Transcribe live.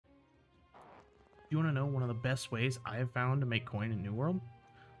you want to know one of the best ways I have found to make coin in New World?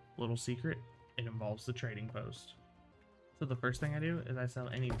 Little secret, it involves the trading post. So the first thing I do is I sell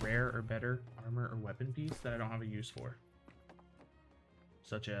any rare or better armor or weapon piece that I don't have a use for.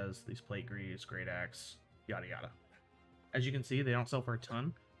 Such as these plate greaves, great axe, yada yada. As you can see, they don't sell for a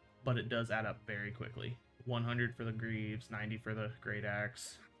ton, but it does add up very quickly. 100 for the greaves, 90 for the great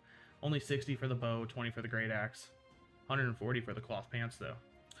axe, only 60 for the bow, 20 for the great axe, 140 for the cloth pants though.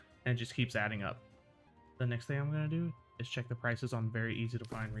 And it just keeps adding up. The next thing I'm going to do is check the prices on very easy to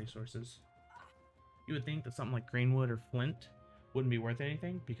find resources. You would think that something like greenwood or flint wouldn't be worth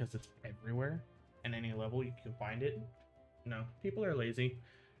anything because it's everywhere and any level you can find it. No, people are lazy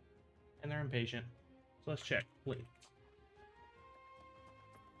and they're impatient. So let's check flint.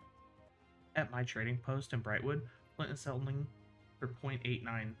 At my trading post in Brightwood, flint is selling for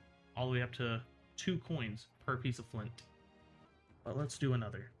 0.89 all the way up to 2 coins per piece of flint. But let's do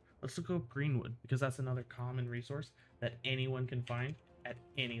another. Let's look up greenwood because that's another common resource that anyone can find at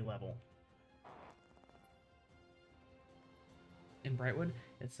any level. In Brightwood,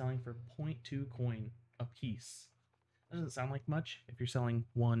 it's selling for 0.2 coin a piece. That doesn't sound like much if you're selling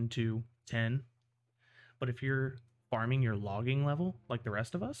 1, 2, 10. But if you're farming your logging level like the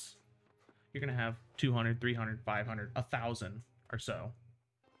rest of us, you're going to have 200, 300, 500, 1,000 or so.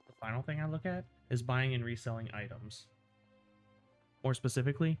 The final thing I look at is buying and reselling items. More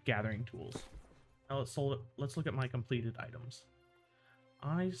specifically, gathering tools. Now let's look at my completed items.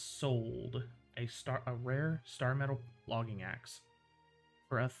 I sold a rare star metal logging axe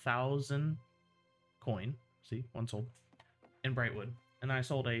for 1,000 coin. See, one sold in Brightwood. And I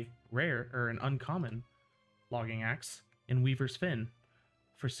sold a rare or an uncommon logging axe in Weaver's Fin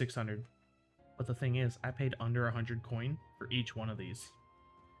for 600. But the thing is, I paid under 100 coin for each one of these.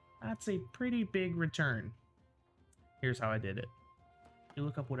 That's a pretty big return. Here's how I did it. You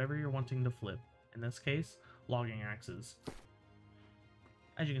look up whatever you're wanting to flip. In this case, logging axes.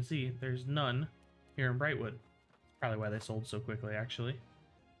 As you can see, there's none here in Brightwood. That's probably why they sold so quickly, actually.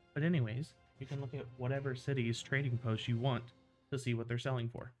 But anyways, you can look at whatever city's trading post you want to see what they're selling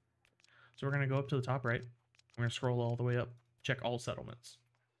for. So we're going to go up to the top right. We're going to scroll all the way up, check all settlements.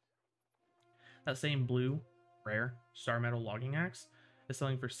 That same blue, rare, star metal logging axe is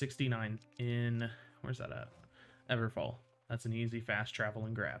selling for 69 in, where's that at? Everfall. That's an easy, fast travel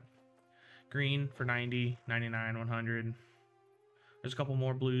and grab. Green for 90, 99, 100. There's a couple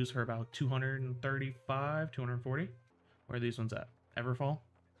more blues for about 235, 240. Where are these ones at? Everfall.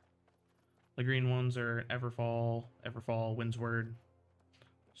 The green ones are Everfall, Windsward.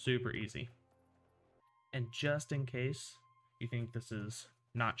 Super easy. And just in case you think this is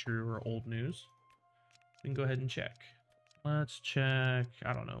not true or old news, we can go ahead and check. Let's check,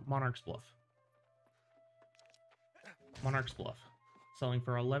 I don't know, Monarch's Bluff. Monarch's Bluff, selling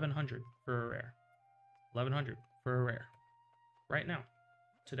for 1,100 for a rare. 1,100 for a rare. Right now,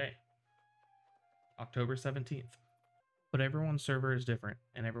 today, October 17th. But everyone's server is different,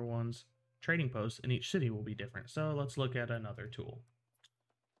 and everyone's trading posts in each city will be different. So let's look at another tool.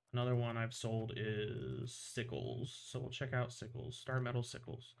 Another one I've sold is sickles. So we'll check out sickles, star metal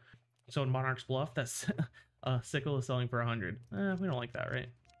sickles. So in Monarch's Bluff, that's a sickle is selling for 100. We don't like that, right?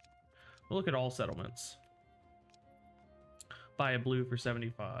 We'll look at all settlements. Buy a blue for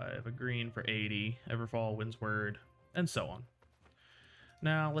 75, a green for 80, Everfall, Windsward, and so on.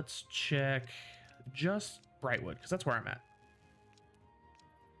 Now let's check just Brightwood, because that's where I'm at.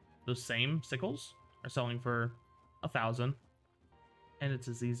 Those same sickles are selling for 1,000, and it's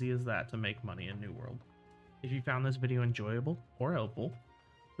as easy as that to make money in New World. If you found this video enjoyable or helpful,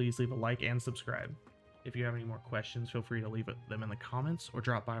 please leave a like and subscribe. If you have any more questions, feel free to leave them in the comments or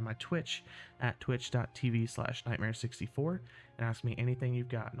drop by my Twitch at twitch.tv/nightmare64 and ask me anything you've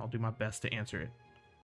got, and I'll do my best to answer it.